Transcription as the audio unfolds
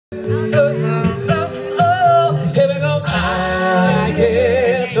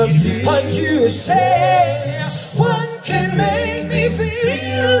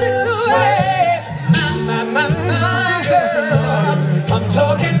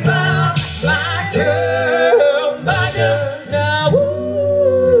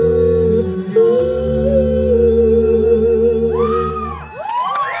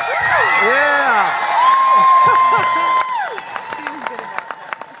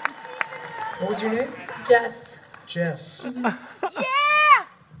What was your name? Jess. Jess. Yeah!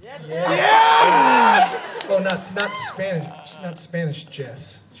 Yes. Yes! Oh, not Spanish,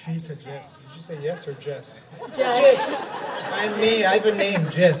 Jess. She said Jess. Did you say yes or Jess? Jess. I'm me. I have a name,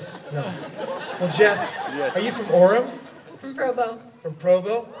 Jess. No. Well, Jess, are you from Orem? From Provo. From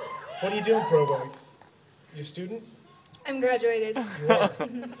Provo? What do you do in Provo? You a student? I'm graduated. You are.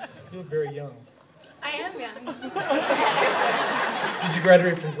 You look very young. I am young. Did you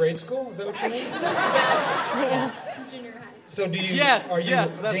graduate from grade school? Is that what you mean? Yes. Junior high. So are you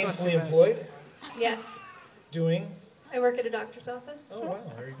gainfully employed? Yes. Doing? I work at a doctor's office. Oh, wow,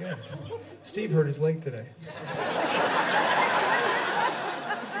 very good. Steve hurt his leg today.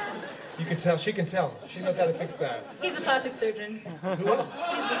 You can tell, she can tell. She knows how to fix that. He's a plastic surgeon. Who is?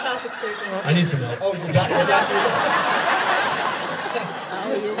 He's the plastic surgeon. I need some help. Oh, your doctor.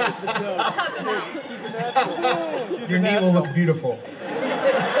 Your knee will look beautiful.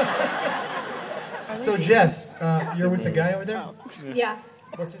 So Jess, you're with the guy over there? Yeah.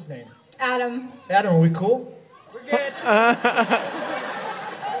 What's his name? Adam. Adam, are we cool? We're good.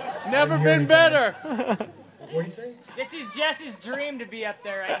 Never been better. What do you say? This is Jess's dream to be up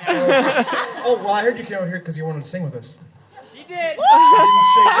there right now. Oh, well, I heard you came over here because you wanted to sing with us. She did. She didn't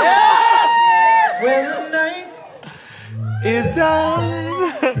shake it. When the night is done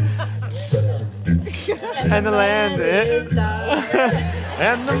and the land is dark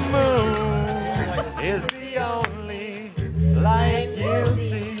and the moon is the only light you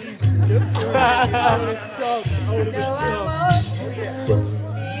see. No, I won't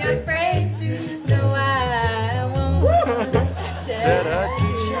be afraid. No, I won't shed a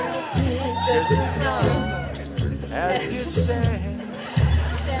tear just as long as you stand by.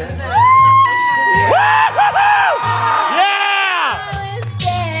 Stand by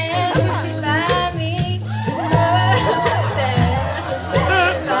me. Stand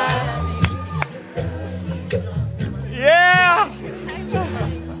by me. Yeah!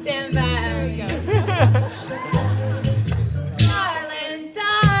 Stand by me. Darling,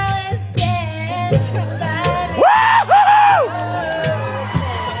 darling, stand by me.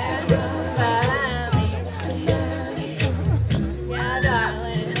 Stand by me. Yeah,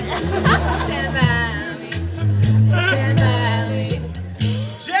 darling. Stand by me. Stand by me.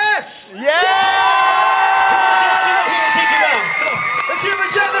 Jess! Yeah! Jess, get up here and take him out. Come on. Let's hear it for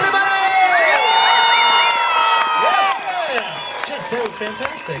Jess, everybody! Yeah! Jess, that was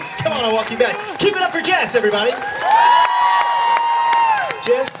fantastic. Come on, I'll walk you back. Keep it up for Jess, everybody.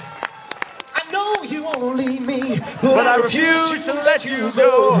 Jess, I know you won't leave me, but I refuse to let you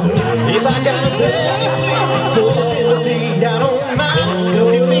go. If I gotta beg you, please, for your sympathy, I don't mind.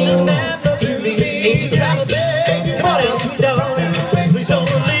 Cause you mean that much to me. Ain't you gotta beg? Come on, sweet darling. Please don't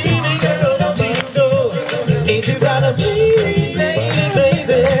leave me, girl, don't you go. Ain't you gotta please,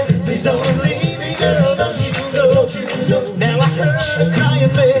 baby. Please don't leave me, girl, don't you go. Now I heard a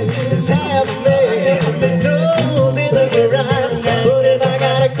crying man is half a man. Knows it's a crime, but if I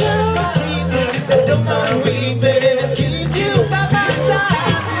gotta cry, don't mind weeping, keep you by my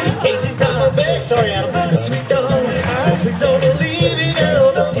side. Ain't you gotta beg? Sorry, Adam. Sweet darling, please don't leave me,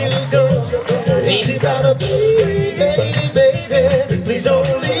 girl, don't you go. Ain't you gotta please, baby, please don't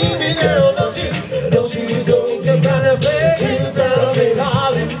leave me, girl, don't you go. Ain't you gotta beg,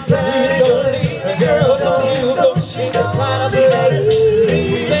 darling, please don't leave me, girl, don't you go. Ain't you gotta beg,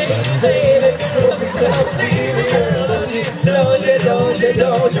 baby, girl, please don't leave me, girl, don't you,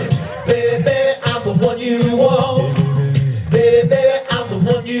 don't you, baby, I'm the one you want, baby, I'm the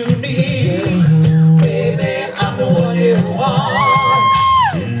one you need, baby, I'm the one you want,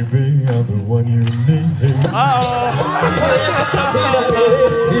 baby, I'm the one you need.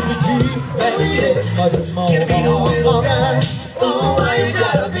 Is it G? Can it be the way of God? Oh, why you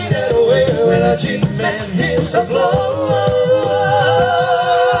gotta be that way when a G man hits the floor?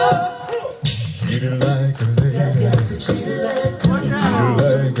 Treat it like a lady. Treat it like a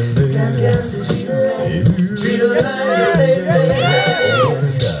lady. Treat it like a lady.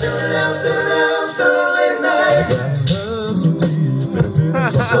 Step it out, ladies' night.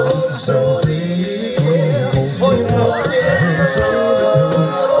 So deep. Oh, you know it.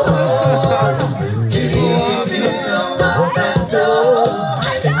 Keep me on that door.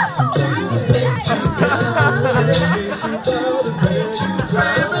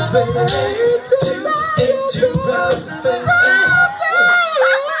 Ain't too proud to be.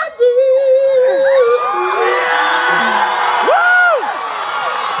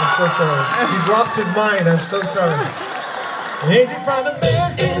 I'm so sorry. He's lost his mind. I'm so sorry. Ain't you proud of me?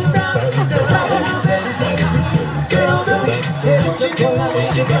 Ain't you proud to girl, baby, don't you go,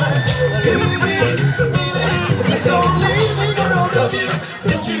 ain't you proud of me? Please don't leave me, girl, don't you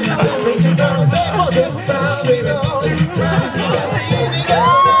go, ain't you proud Please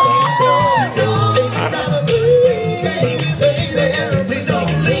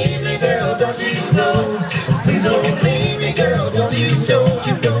don't leave me, girl, don't you know? Please don't leave me, girl, don't you know?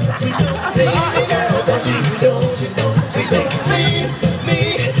 Please don't leave me, girl, don't you know? Please don't leave me,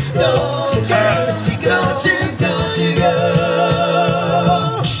 don't you go?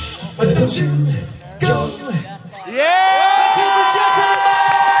 Don't you go? Yeah! Let's hear for Jess,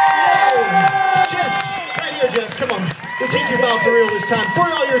 everybody! Jess, right here, Jess, come on. We'll take your mouth for real this time, for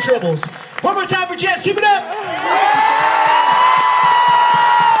all your troubles. One more time for Jess, keep it up!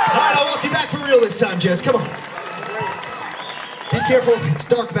 Alright, I'll walk you back for real this time, Jess, come on. Be careful, it's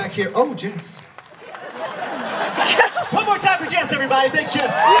dark back here. Oh, Jess. One more time for Jess, everybody. Thanks,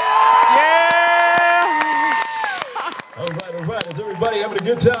 Jess. Yeah! All right. Is everybody having a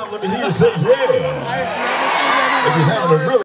good time? Let me hear you say yeah. If you're having a really